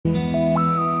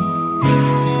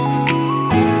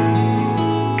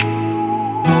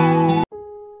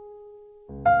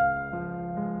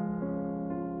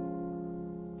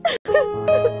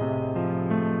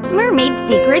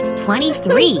Secrets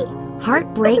 23,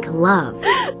 Heartbreak Love.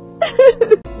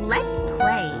 Let's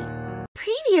play.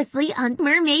 Previously on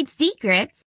Mermaid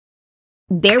Secrets.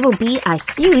 There will be a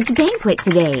huge banquet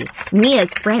today.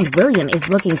 Mia's friend William is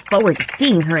looking forward to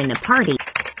seeing her in the party.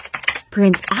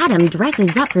 Prince Adam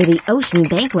dresses up for the ocean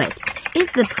banquet. Is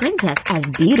the princess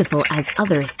as beautiful as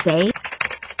others say?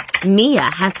 Mia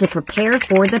has to prepare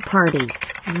for the party.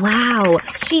 Wow,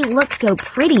 she looks so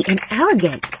pretty and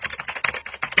elegant.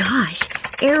 Gosh,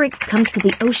 Eric comes to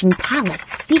the Ocean Palace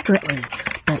secretly.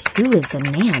 But who is the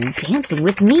man dancing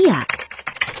with Mia?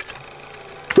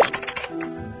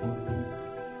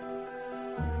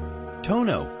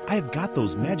 Tono, I have got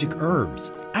those magic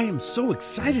herbs. I am so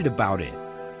excited about it.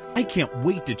 I can't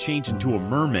wait to change into a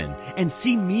merman and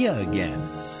see Mia again.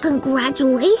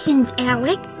 Congratulations,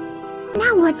 Eric.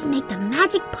 Now let's make the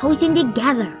magic potion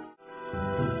together.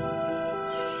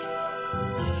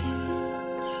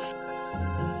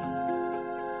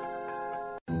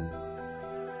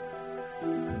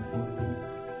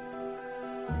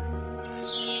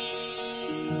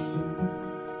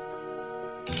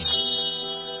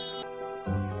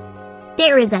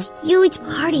 There is a huge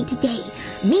party today.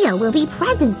 Mia will be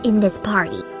present in this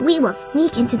party. We will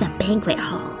sneak into the banquet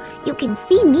hall. You can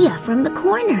see Mia from the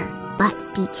corner. But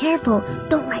be careful,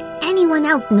 don't let anyone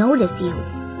else notice you.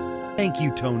 Thank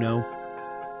you, Tono.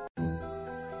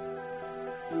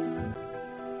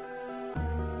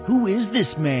 Who is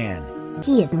this man?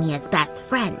 He is Mia's best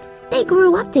friend. They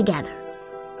grew up together.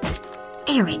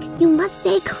 Eric, you must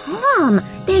stay calm.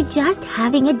 They're just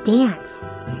having a dance.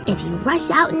 If you rush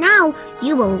out now,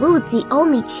 you will lose the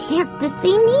only chance to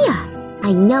see Mia.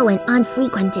 I know an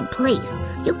unfrequented place.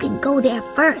 You can go there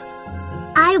first.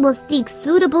 I will seek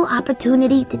suitable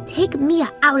opportunity to take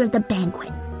Mia out of the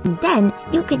banquet. Then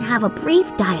you can have a brief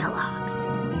dialogue.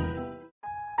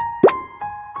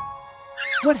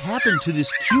 What happened to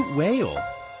this cute whale?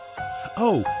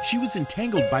 Oh, she was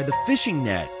entangled by the fishing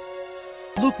net.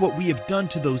 Look what we have done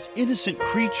to those innocent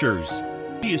creatures.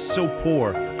 She is so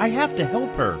poor. I have to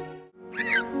help her.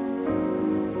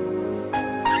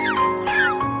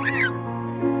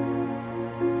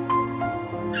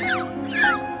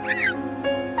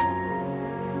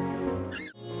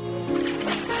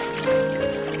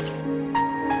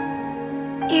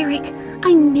 Eric,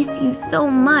 I miss you so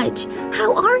much.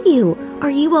 How are you? Are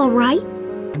you all right?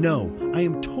 No, I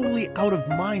am totally out of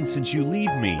mind since you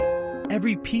leave me.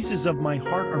 Every pieces of my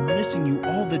heart are missing you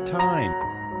all the time.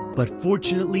 But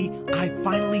fortunately, I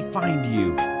finally find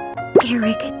you.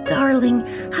 Eric, darling,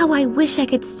 how I wish I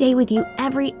could stay with you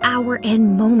every hour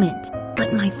and moment.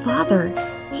 But my father,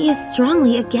 he is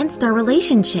strongly against our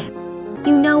relationship.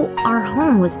 You know, our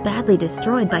home was badly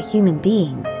destroyed by human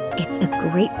beings. It's a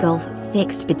great gulf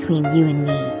fixed between you and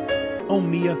me. Oh,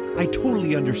 Mia, I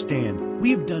totally understand.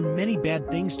 We have done many bad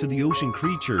things to the ocean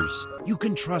creatures. You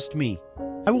can trust me.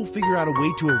 I will figure out a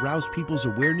way to arouse people's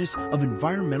awareness of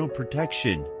environmental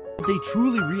protection. If they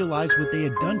truly realize what they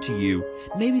had done to you,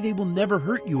 maybe they will never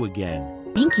hurt you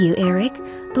again. Thank you, Eric.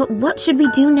 But what should we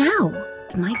do now?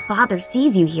 If my father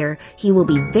sees you here, he will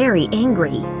be very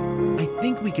angry. I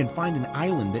think we can find an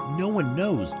island that no one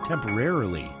knows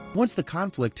temporarily. Once the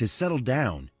conflict has settled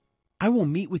down, I will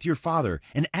meet with your father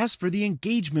and ask for the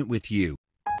engagement with you.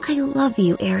 I love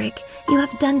you, Eric. You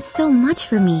have done so much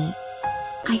for me.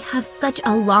 I have such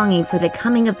a longing for the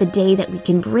coming of the day that we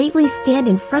can bravely stand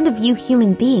in front of you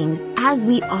human beings as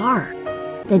we are.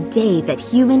 The day that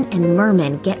human and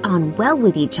merman get on well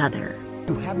with each other.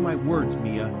 You have my words,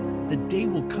 Mia. The day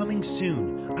will coming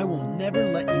soon. I will never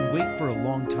let you wait for a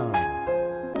long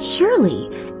time. Surely.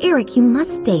 Eric, you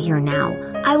must stay here now.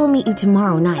 I will meet you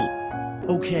tomorrow night.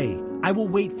 Okay, I will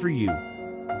wait for you.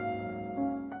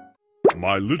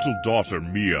 My little daughter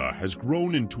Mia has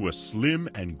grown into a slim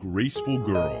and graceful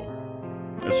girl.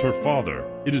 As her father,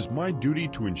 it is my duty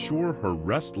to ensure her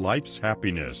rest life's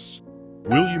happiness.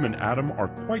 William and Adam are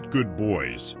quite good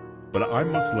boys, but I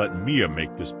must let Mia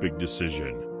make this big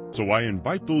decision. So I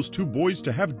invite those two boys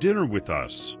to have dinner with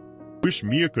us. Wish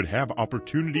Mia could have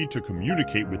opportunity to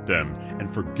communicate with them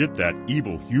and forget that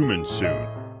evil human soon.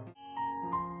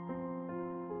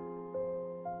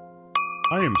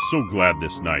 I am so glad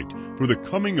this night for the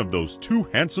coming of those two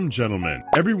handsome gentlemen.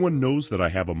 Everyone knows that I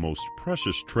have a most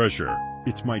precious treasure.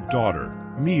 It's my daughter,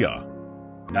 Mia.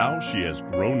 Now she has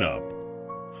grown up.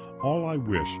 All I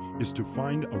wish is to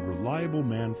find a reliable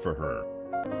man for her.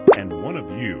 And one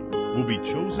of you will be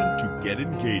chosen to get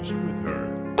engaged with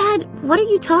her. Dad, what are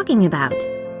you talking about?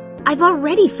 I've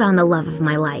already found the love of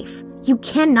my life. You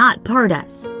cannot part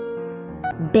us.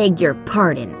 Beg your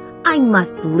pardon. I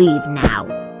must leave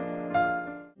now.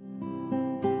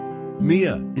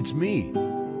 Mia, it's me.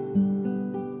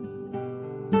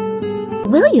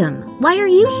 William, why are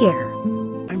you here?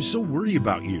 I'm so worried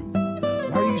about you.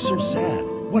 Why are you so sad?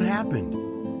 What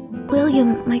happened?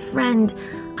 William, my friend,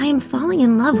 I am falling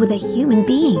in love with a human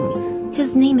being.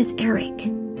 His name is Eric.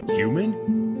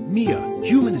 Human? Mia,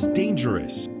 human is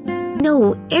dangerous.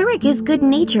 No, Eric is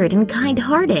good-natured and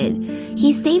kind-hearted.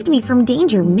 He saved me from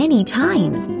danger many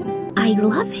times. I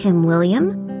love him,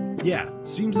 William. Yeah,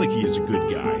 seems like he is a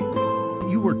good guy.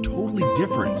 You are totally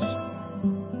different.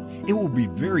 It will be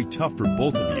very tough for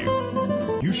both of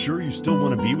you. You sure you still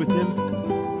want to be with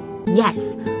him?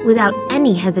 Yes, without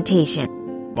any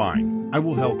hesitation. Fine, I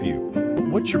will help you.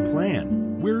 What's your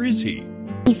plan? Where is he?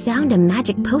 He found a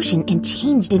magic potion and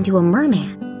changed into a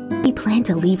merman. We plan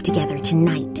to leave together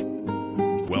tonight.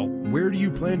 Well, where do you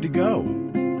plan to go?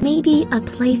 Maybe a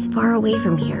place far away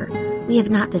from here. We have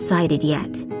not decided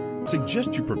yet.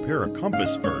 Suggest you prepare a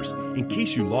compass first, in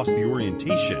case you lost the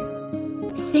orientation.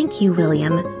 Thank you,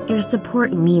 William. Your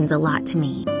support means a lot to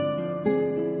me.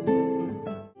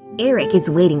 Eric is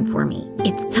waiting for me.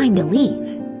 It's time to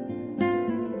leave.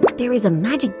 There is a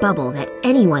magic bubble that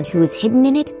anyone who is hidden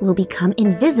in it will become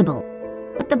invisible.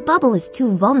 But the bubble is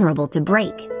too vulnerable to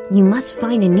break. You must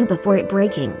find a new before it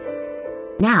breaking.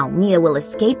 Now, Mia will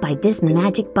escape by this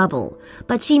magic bubble,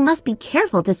 but she must be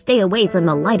careful to stay away from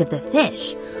the light of the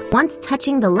fish. Once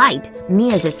touching the light,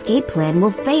 Mia's escape plan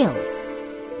will fail.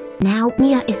 Now,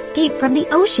 Mia escaped from the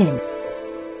ocean.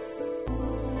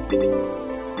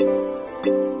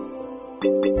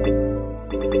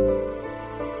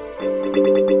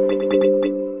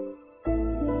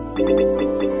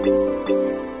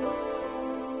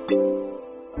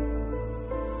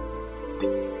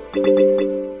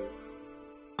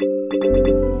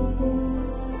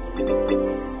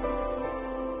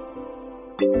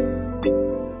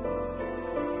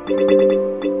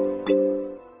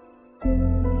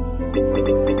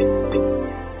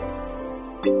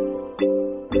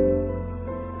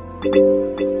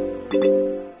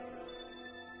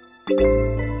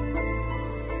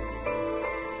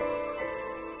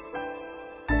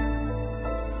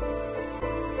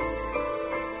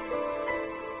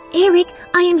 Eric,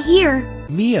 I am here.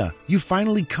 Mia, you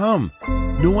finally come.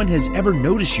 No one has ever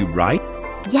noticed you, right?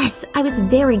 Yes, I was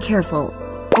very careful.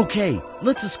 Okay,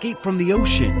 let's escape from the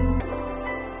ocean.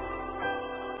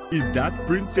 Is that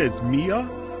Princess Mia?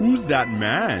 Who's that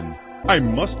man? I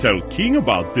must tell King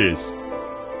about this.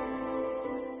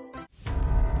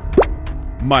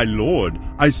 My lord,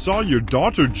 I saw your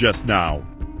daughter just now.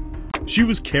 She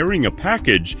was carrying a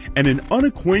package and an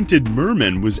unacquainted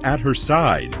merman was at her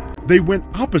side. They went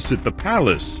opposite the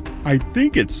palace. I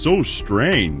think it's so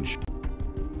strange.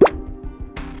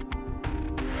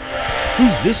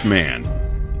 Who's this man?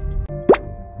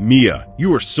 Mia,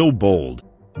 you are so bold.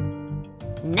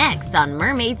 Next on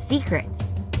Mermaid Secrets.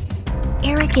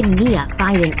 Eric and Mia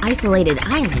find an isolated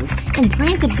island and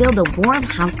plan to build a warm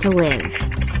house to live.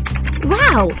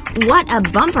 Wow, what a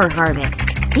bumper harvest!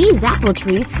 These apple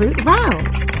trees fruit well.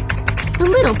 The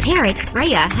little parrot,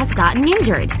 Freya, has gotten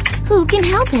injured. Who can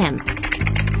help him?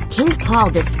 King Paul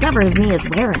discovers Mia's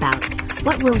whereabouts.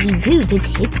 What will he do to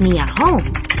take Mia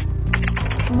home?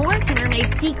 More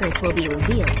Mermaid Secrets will be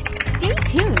revealed. Stay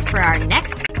tuned for our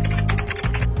next